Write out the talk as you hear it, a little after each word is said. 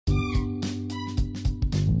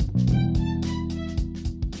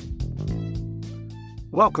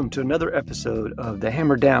Welcome to another episode of the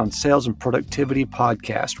Hammer Down Sales and Productivity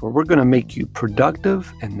Podcast, where we're going to make you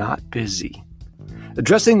productive and not busy,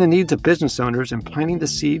 addressing the needs of business owners and planting the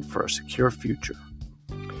seed for a secure future.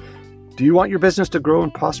 Do you want your business to grow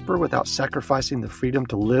and prosper without sacrificing the freedom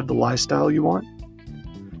to live the lifestyle you want?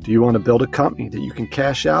 Do you want to build a company that you can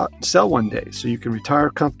cash out and sell one day so you can retire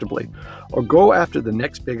comfortably or go after the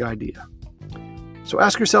next big idea? So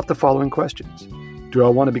ask yourself the following questions. Do I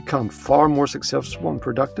want to become far more successful and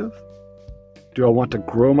productive? Do I want to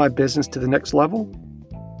grow my business to the next level?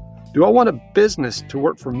 Do I want a business to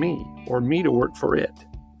work for me or me to work for it?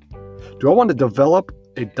 Do I want to develop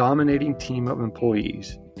a dominating team of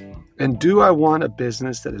employees? And do I want a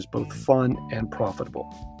business that is both fun and profitable?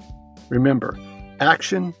 Remember,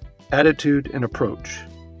 action, attitude, and approach.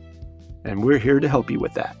 And we're here to help you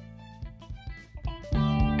with that.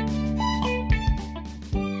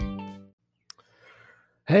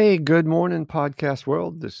 Hey, good morning, podcast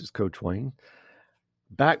world. This is Coach Wayne.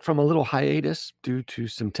 Back from a little hiatus due to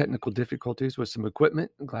some technical difficulties with some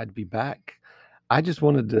equipment. I'm glad to be back. I just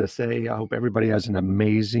wanted to say I hope everybody has an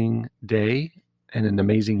amazing day and an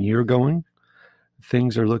amazing year going.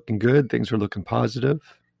 Things are looking good. Things are looking positive.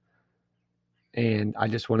 And I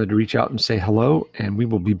just wanted to reach out and say hello. And we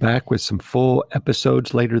will be back with some full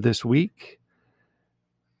episodes later this week.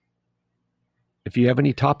 If you have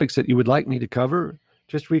any topics that you would like me to cover,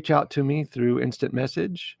 just reach out to me through instant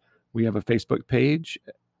message. We have a Facebook page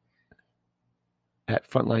at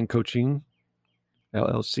Frontline Coaching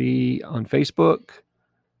LLC on Facebook,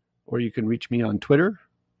 or you can reach me on Twitter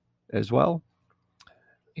as well.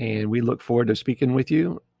 And we look forward to speaking with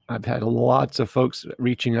you. I've had lots of folks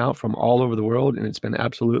reaching out from all over the world, and it's been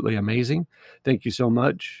absolutely amazing. Thank you so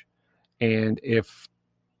much. And if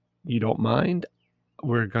you don't mind,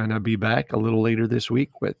 we're going to be back a little later this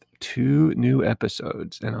week with 2 new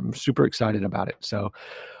episodes, and I'm super excited about it. So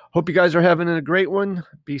hope you guys are having a great one.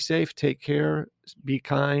 Be safe, take care, be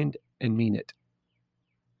kind, and mean it.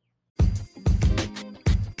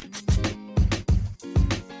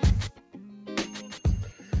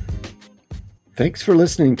 Thanks for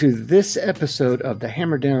listening to this episode of the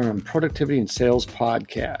Hammer Down Productivity and Sales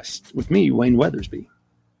Podcast with me, Wayne Weathersby.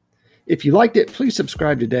 If you liked it, please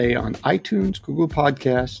subscribe today on iTunes, Google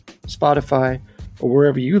Podcasts, Spotify, or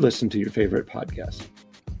wherever you listen to your favorite podcast.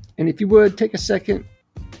 And if you would, take a second,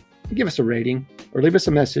 give us a rating or leave us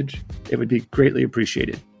a message. It would be greatly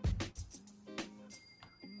appreciated.